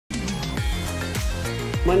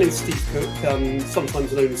My name's Steve Cook,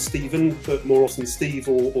 sometimes known as Stephen, but more often Steve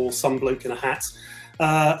or some bloke in a hat.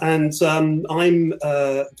 I'm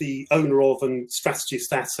the owner of and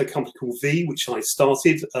strategist at a company called V, which I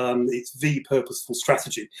started. It's V Purposeful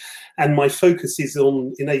Strategy. And my focus is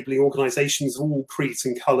on enabling organisations of all creeds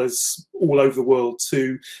and colours all over the world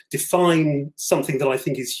to define something that I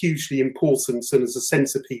think is hugely important and as a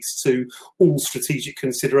centrepiece to all strategic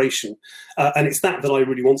consideration. And it's that I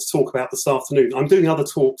really want to talk about this afternoon. I'm doing other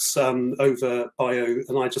talks over bio,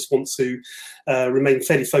 and I just want to remain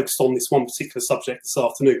fairly focused on this one particular subject this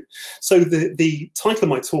afternoon. So the title of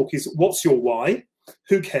my talk is What's Your Why?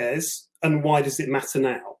 Who cares? And why does it matter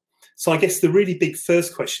now? So I guess the really big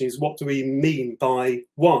first question is, what do we mean by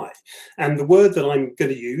why? And the word that I'm going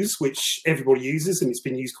to use, which everybody uses, and it's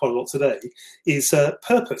been used quite a lot today, is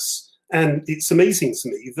purpose. And it's amazing to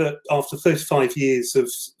me that after 35 years of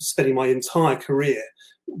spending my entire career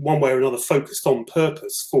one way or another focused on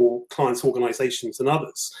purpose for clients, organisations and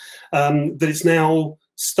others, that it's now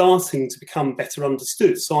starting to become better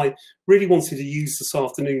understood. So I really wanted to use this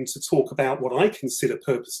afternoon to talk about what I consider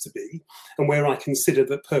purpose to be and where I consider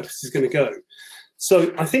that purpose is going to go.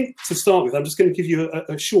 So I think to start with, I'm just going to give you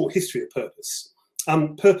a short history of purpose.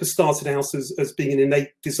 Purpose started out as being an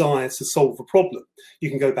innate desire to solve a problem.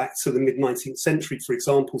 You can go back to the mid-19th century for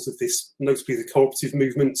examples of this, notably the cooperative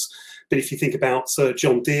movements. But if you think about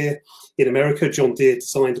John Deere in America, John Deere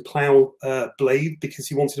designed a plough blade because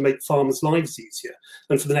he wanted to make farmers' lives easier.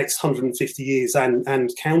 And for the next 150 years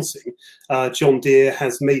and counting, John Deere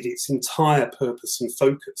has made its entire purpose and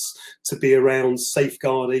focus to be around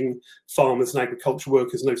safeguarding farmers and agriculture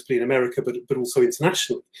workers, notably in America, but also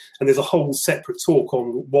internationally. And there's a whole separate talk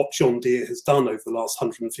on what John Deere has done over the last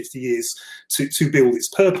 150 years to build its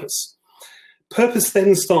purpose. Purpose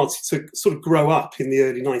then started to sort of grow up in the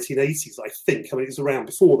early 1980s, I think. I mean, it was around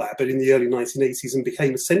before that, but in the early 1980s, and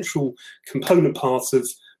became a central component part of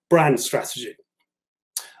brand strategy.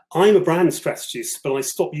 I'm a brand strategist, but I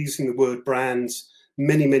stopped using the word brand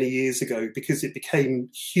many, many years ago because it became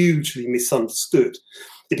hugely misunderstood.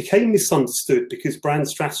 It became misunderstood because brand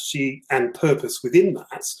strategy and purpose within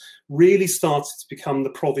that really started to become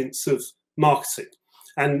the province of marketing.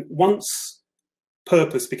 And once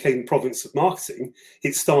purpose became the province of marketing,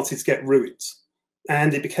 it started to get ruined.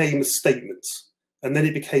 And it became a statement. And then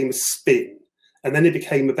it became a spin. And then it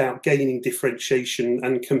became about gaining differentiation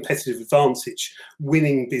and competitive advantage,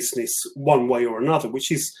 winning business one way or another,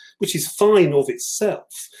 which is fine of itself,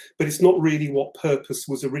 but it's not really what purpose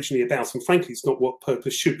was originally about. And frankly, it's not what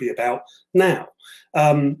purpose should be about now.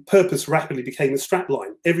 Purpose rapidly became a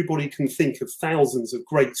strapline. Everybody can think of thousands of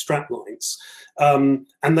great straplines,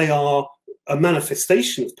 and they are a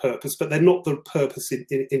manifestation of purpose, but they're not the purpose in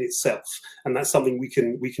itself. And that's something we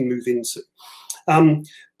can move into.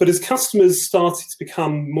 But as customers started to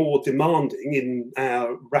become more demanding in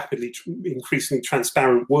our rapidly increasingly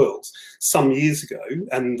transparent world some years ago,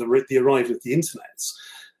 and the arrival of the internet,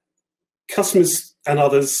 customers and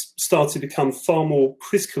others started to become far more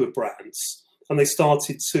critical of brands, and they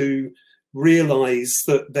started to realise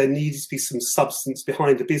that there needed to be some substance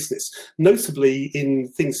behind a business, notably in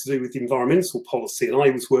things to do with environmental policy. And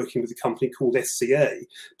I was working with a company called SCA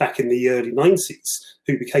back in the early 90s,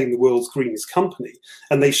 who became the world's greenest company.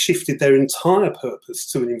 And they shifted their entire purpose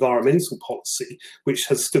to an environmental policy, which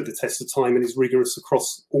has stood the test of time and is rigorous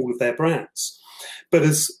across all of their brands. But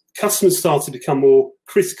as customers started to become more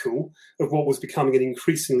critical of what was becoming an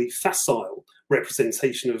increasingly facile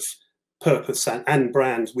representation of purpose and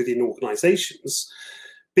brand within organisations,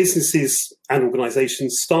 businesses and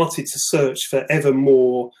organisations started to search for ever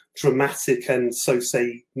more dramatic and, so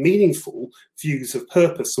say, meaningful views of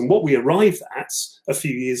purpose. And what we arrived at a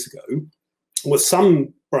few years ago was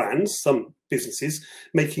some brands, some businesses,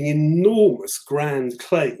 making enormous grand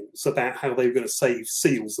claims about how they were going to save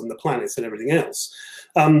seals and the planet and everything else,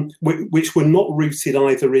 which were not rooted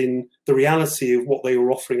either in the reality of what they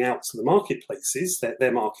were offering out to the marketplaces,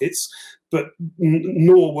 their markets, but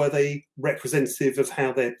nor were they representative of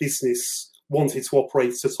how their business wanted to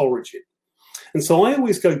operate at origin. And so I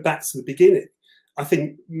always go back to the beginning. I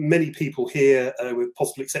think many people here, with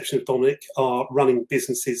possible exception of Dominic, are running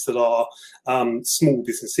businesses that are small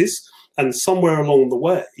businesses. And somewhere along the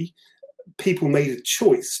way, people made a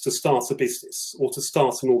choice to start a business or to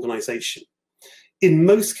start an organisation. In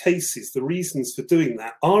most cases, the reasons for doing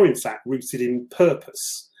that are in fact rooted in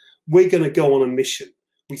purpose. We're going to go on a mission.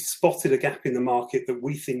 We spotted a gap in the market that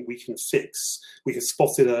we think we can fix. We have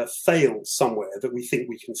spotted a fail somewhere that we think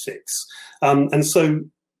we can fix. And so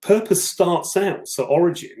Purpose starts out, so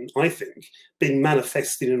origin, I think, being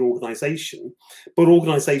manifest in an organisation, but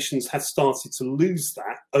organisations have started to lose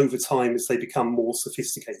that over time as they become more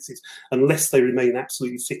sophisticated, unless they remain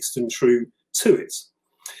absolutely fixed and true to it.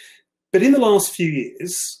 But in the last few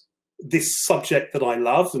years, this subject that I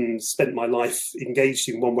love and spent my life engaged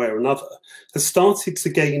in one way or another has started to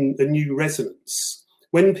gain a new resonance.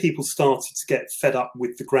 When people started to get fed up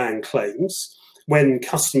with the grand claims, when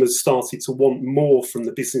customers started to want more from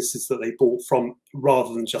the businesses that they bought from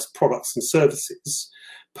rather than just products and services,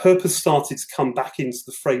 purpose started to come back into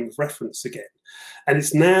the frame of reference again. And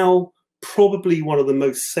it's now probably one of the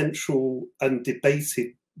most central and debated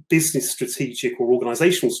business strategic or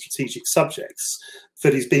organizational strategic subjects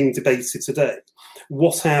that is being debated today.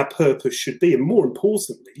 What our purpose should be, and more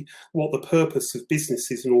importantly, what the purpose of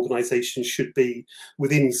businesses and organizations should be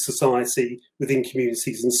within society, within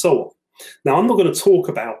communities, and so on. Now, I'm not going to talk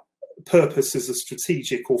about purpose as a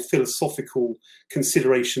strategic or philosophical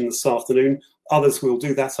consideration this afternoon. Others will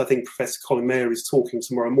do that. I think Professor Colin Mayer is talking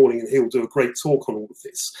tomorrow morning and he'll do a great talk on all of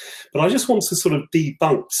this. But I just want to sort of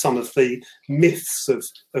debunk some of the myths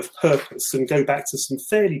of purpose and go back to some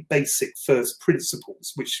fairly basic first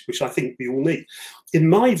principles, which I think we all need. In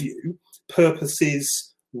my view, purpose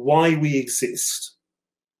is why we exist.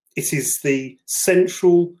 It is the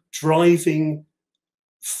central driving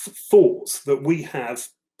thought that we have,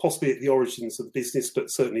 possibly at the origins of the business, but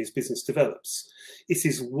certainly as business develops. It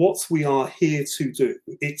is what we are here to do.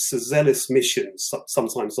 It's a zealous mission,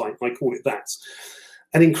 sometimes I call it that.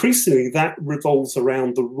 And increasingly that revolves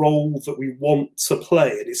around the role that we want to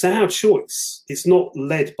play. And it's our choice. It's not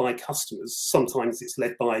led by customers. Sometimes it's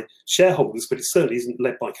led by shareholders, but it certainly isn't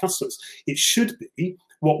led by customers. It should be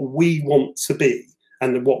what we want to be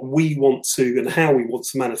and what we want to and how we want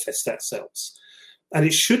to manifest ourselves. And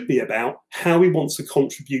it should be about how we want to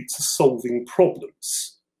contribute to solving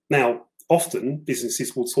problems. Now, often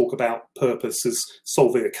businesses will talk about purpose as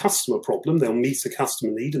solving a customer problem. They'll meet a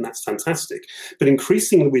customer need, and that's fantastic. But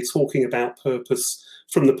increasingly, we're talking about purpose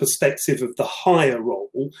from the perspective of the higher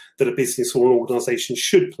role that a business or an organization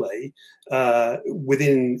should play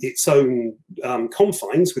within its own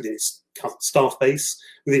confines, within its staff base,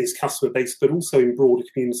 within its customer base, but also in broader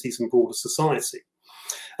communities and broader society.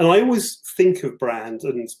 And I always think of brand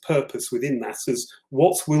and purpose within that as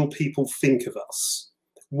what will people think of us?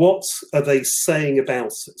 What are they saying about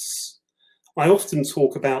us? I often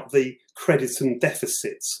talk about the credit and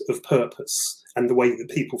deficit of purpose and the way that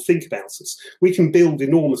people think about us. We can build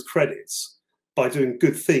enormous credits by doing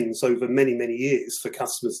good things over many, many years for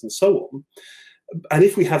customers and so on. And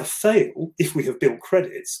if we have a fail, if we have built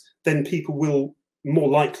credits, then people will more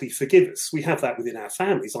likely forgive us. We have that within our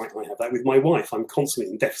families. I have that with my wife. I'm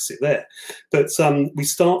constantly in deficit there. But we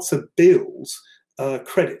start to build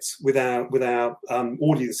credits with our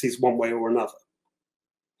audiences one way or another.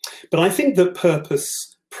 But I think that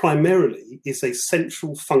purpose primarily is a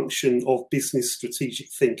central function of business strategic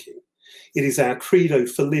thinking. It is our credo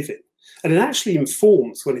for living. And it actually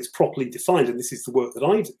informs, when it's properly defined, and this is the work that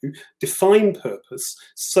I do, define purpose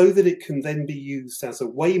so that it can then be used as a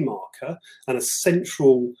waymarker and a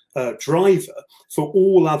central driver for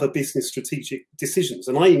all other business strategic decisions.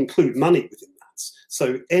 And I include money within that.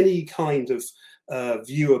 So any kind of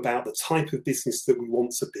view about the type of business that we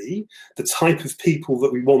want to be, the type of people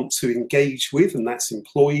that we want to engage with, and that's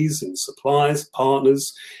employees and suppliers,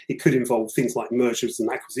 partners. It could involve things like mergers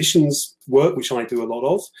and acquisitions work, which I do a lot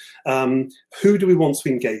of. Who do we want to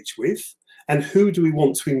engage with, and who do we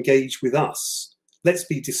want to engage with us? Let's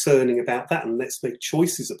be discerning about that, and let's make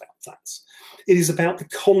choices about that. It is about the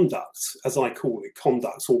conduct, as I call it,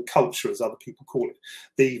 conduct, or culture, as other people call it,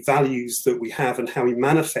 the values that we have and how we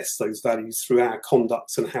manifest those values through our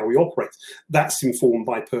conduct and how we operate. That's informed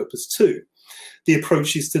by purpose too. The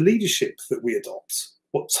approaches to leadership that we adopt.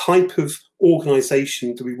 What type of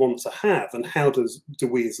organisation do we want to have, and how do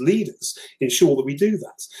we as leaders ensure that we do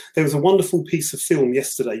that? There was a wonderful piece of film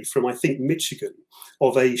yesterday from, I think, Michigan,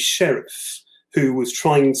 of a sheriff who was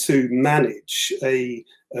trying to manage an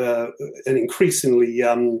increasingly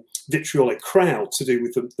vitriolic crowd to do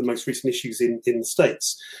with the most recent issues in the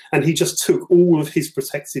States. And he just took all of his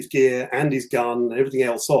protective gear and his gun and everything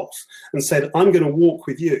else off and said, I'm going to walk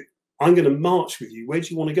with you. I'm going to march with you. Where do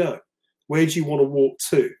you want to go? Where do you want to walk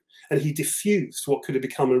to? And he diffused what could have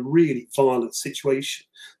become a really violent situation.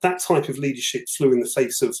 That type of leadership flew in the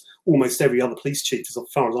face of almost every other police chief, as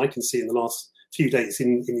far as I can see, in the last few days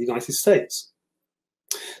in the United States.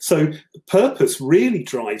 So purpose really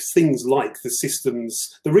drives things like the systems,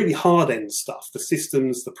 the really hard end stuff, the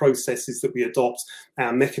systems, the processes that we adopt,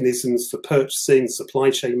 our mechanisms for purchasing, supply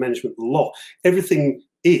chain management, the lot. Everything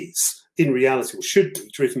is in reality, or should be,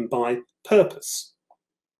 driven by purpose.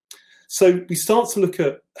 So we start to look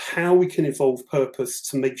at how we can evolve purpose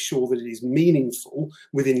to make sure that it is meaningful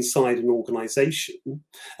within inside an organisation.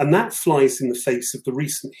 And that flies in the face of the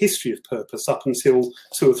recent history of purpose up until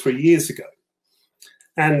 2 or 3 years ago.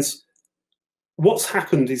 And what's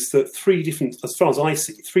happened is that as far as I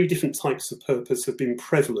see, 3 different types of purpose have been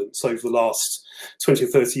prevalent over the last 20 or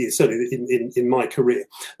 30 years, certainly in my career.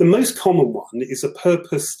 The most common one is a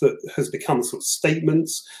purpose that has become a sort of statement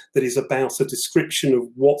that is about a description of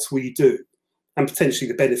what we do and potentially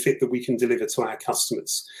the benefit that we can deliver to our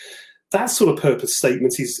customers. That sort of purpose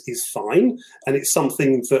statement is fine, and it's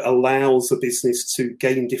something that allows a business to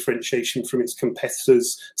gain differentiation from its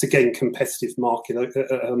competitors, to gain competitive market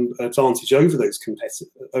advantage over those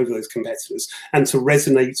competitors, and to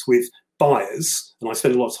resonate with buyers. And I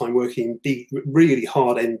spend a lot of time working in really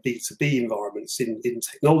hard-end B2B environments in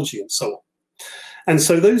technology and so on. And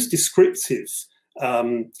so those descriptive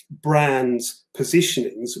brand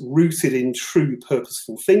positionings rooted in true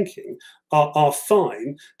purposeful thinking are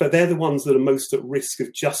fine, but they're the ones that are most at risk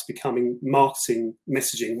of just becoming marketing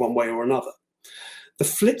messaging one way or another. The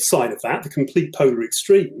flip side of that, the complete polar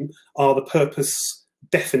extreme, are the purpose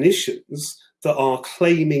definitions that are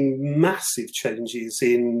claiming massive changes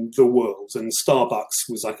in the world. And Starbucks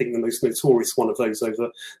was, I think, the most notorious one of those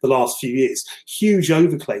over the last few years. Huge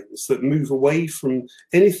overclaims that move away from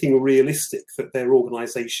anything realistic that their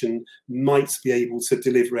organisation might be able to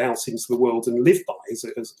deliver out into the world and live by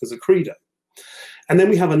as a credo. And then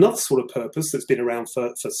we have another sort of purpose that's been around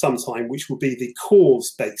for some time, which will be the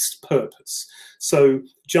cause-based purpose. So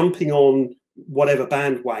jumping on whatever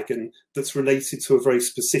bandwagon that's related to a very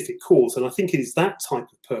specific cause. And I think it is that type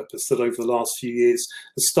of purpose that over the last few years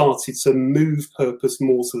has started to move purpose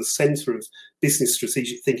more to the centre of business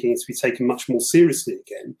strategic thinking and to be taken much more seriously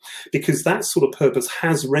again, because that sort of purpose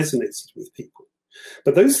has resonated with people.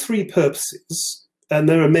 But those 3 purposes, and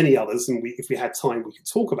there are many others, and if we had time, we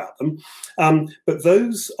could talk about them, but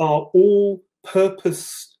those are all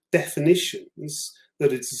purpose definitions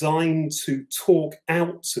that are designed to talk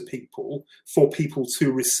out to people for people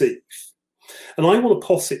to receive. And I want to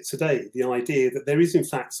posit today the idea that there is in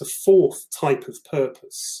fact a 4th type of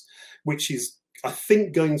purpose, which is, I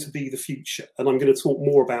think, going to be the future. And I'm going to talk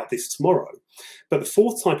more about this tomorrow. But the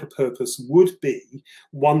 4th type of purpose would be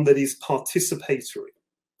one that is participatory.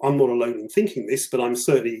 I'm not alone in thinking this, but I'm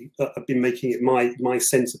certainly I've been making it my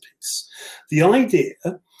centerpiece. The idea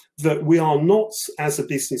that we are not, as a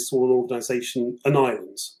business or an organisation, an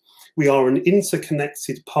island. We are an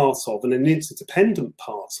interconnected part of and an interdependent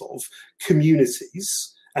part of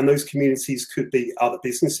communities, and those communities could be other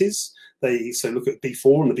businesses. So look at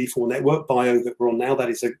B4 and the B4 network, biog that we're on now, that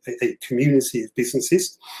is a community of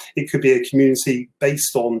businesses. It could be a community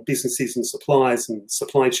based on businesses and suppliers and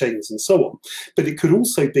supply chains and so on. But it could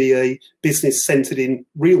also be a business centred in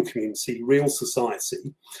real community, real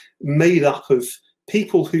society, made up of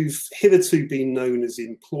people who've hitherto been known as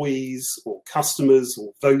employees or customers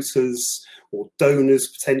or voters or donors,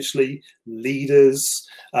 potentially leaders,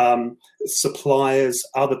 suppliers,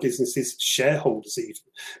 other businesses, shareholders even.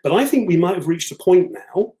 But I think we might have reached a point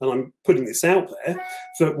now, and I'm putting this out there,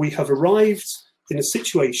 that we have arrived in a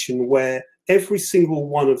situation where every single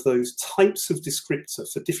one of those types of descriptor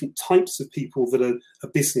for different types of people that a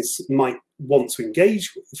business might want to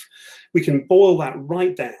engage with, we can boil that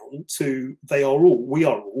right down to we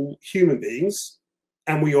are all human beings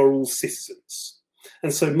and we are all citizens.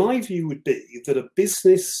 And so my view would be that a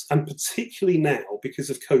business, and particularly now because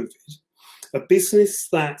of COVID, a business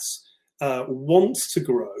that wants to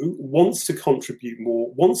grow, wants to contribute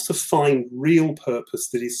more, wants to find real purpose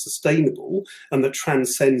that is sustainable and that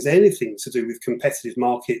transcends anything to do with competitive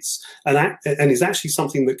markets, and is actually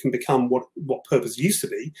something that can become what purpose used to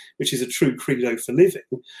be, which is a true credo for living,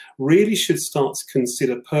 really should start to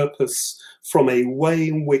consider purpose from a way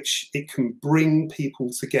in which it can bring people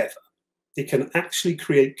together. It can actually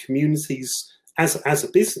create communities as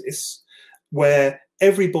a business where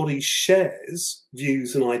everybody shares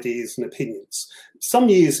views and ideas and opinions. Some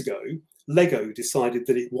years ago, Lego decided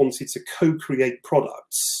that it wanted to co-create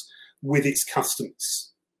products with its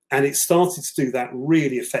customers. And it started to do that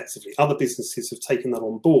really effectively. Other businesses have taken that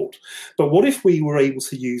on board. But what if we were able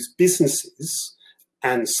to use businesses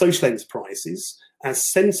and social enterprises as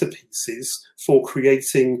centerpieces for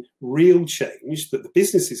creating real change that the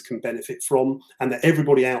businesses can benefit from and that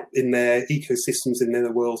everybody out in their ecosystems in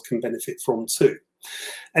their world can benefit from too?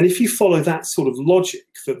 And if you follow that sort of logic,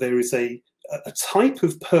 that there is a a type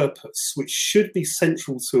of purpose which should be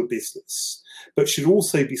central to a business, but should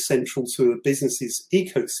also be central to a business's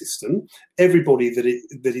ecosystem, everybody that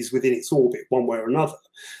is within its orbit one way or another,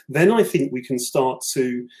 then I think we can start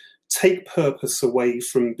to take purpose away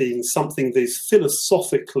from being something that is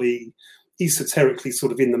philosophically, esoterically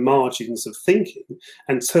sort of in the margins of thinking,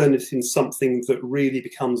 and turn it into something that really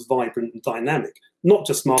becomes vibrant and dynamic. Not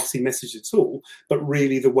just marketing message at all, but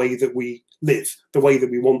really the way that we live, the way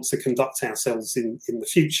that we want to conduct ourselves in the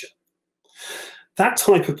future. That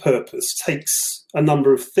type of purpose takes a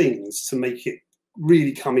number of things to make it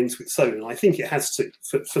really come into its own, and I think it has to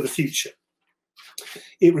for the future.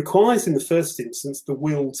 It requires, in the first instance, the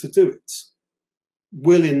will to do it.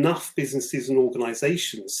 Will enough businesses and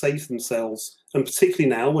organisations say to themselves, and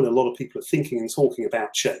particularly now when a lot of people are thinking and talking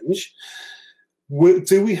about change,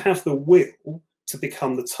 do we have the will to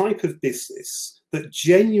become the type of business that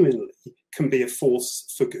genuinely can be a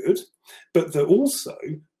force for good, but that also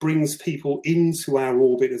brings people into our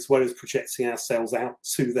orbit as well as projecting ourselves out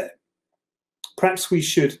to them? Perhaps we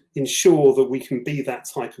should ensure that we can be that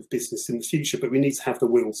type of business in the future, but we need to have the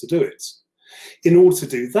will to do it. In order to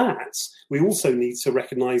do that, we also need to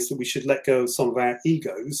recognise that we should let go of some of our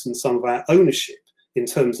egos and some of our ownership in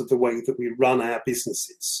terms of the way that we run our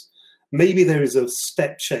businesses. Maybe there is a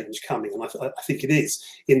step change coming, and I think it is,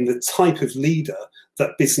 in the type of leader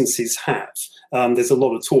that businesses have. There's a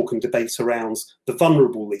lot of talk and debate around the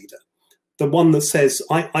vulnerable leader. The one that says,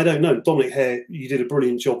 I don't know, Dominic Hare, you did a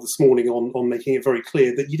brilliant job this morning on making it very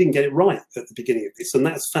clear that you didn't get it right at the beginning of this, and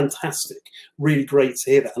that's fantastic. Really great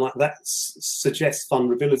to hear that, and that suggests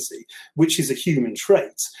vulnerability, which is a human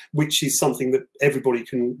trait, which is something that everybody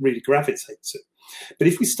can really gravitate to. But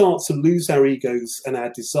if we start to lose our egos and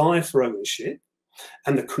our desire for ownership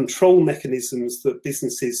and the control mechanisms that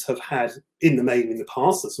businesses have had in the main in the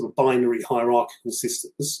past, the sort of binary hierarchical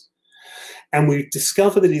systems, and we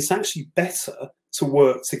discover that it's actually better to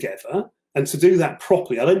work together and to do that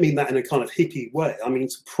properly. I don't mean that in a kind of hippie way. I mean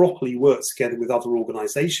to properly work together with other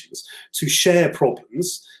organisations, to share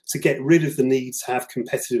problems, to get rid of the need to have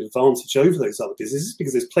competitive advantage over those other businesses,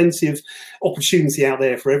 because there's plenty of opportunity out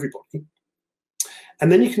there for everybody.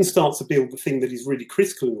 And then you can start to build the thing that is really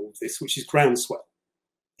critical in all of this, which is groundswell.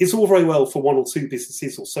 It's all very well for one or two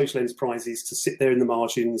businesses or social enterprises to sit there in the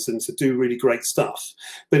margins and to do really great stuff.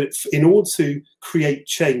 But in order to create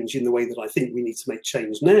change in the way that I think we need to make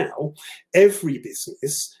change now, every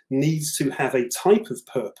business needs to have a type of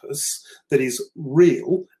purpose that is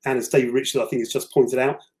real, and as David Richard, I think, has just pointed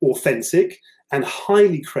out, authentic and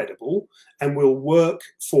highly credible, and will work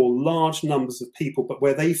for large numbers of people, but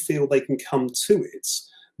where they feel they can come to it,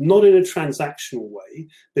 not in a transactional way,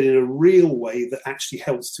 but in a real way that actually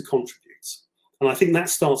helps to contribute. And I think that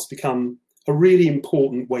starts to become a really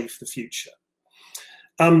important way for the future.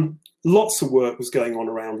 Lots of work was going on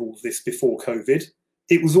around all of this before COVID.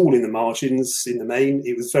 It was all in the margins, in the main.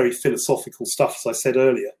 It was very philosophical stuff, as I said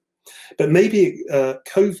earlier. But maybe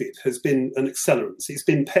COVID has been an accelerant. It's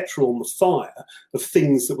been petrol on the fire of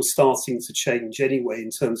things that were starting to change anyway in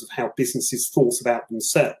terms of how businesses thought about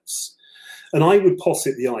themselves. And I would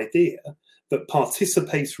posit the idea that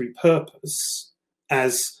participatory purpose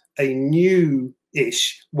as a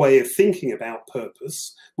new-ish way of thinking about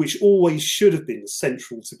purpose, which always should have been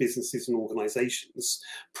central to businesses and organisations,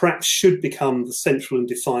 perhaps should become the central and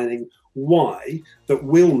defining why that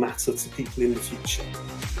will matter to people in the future.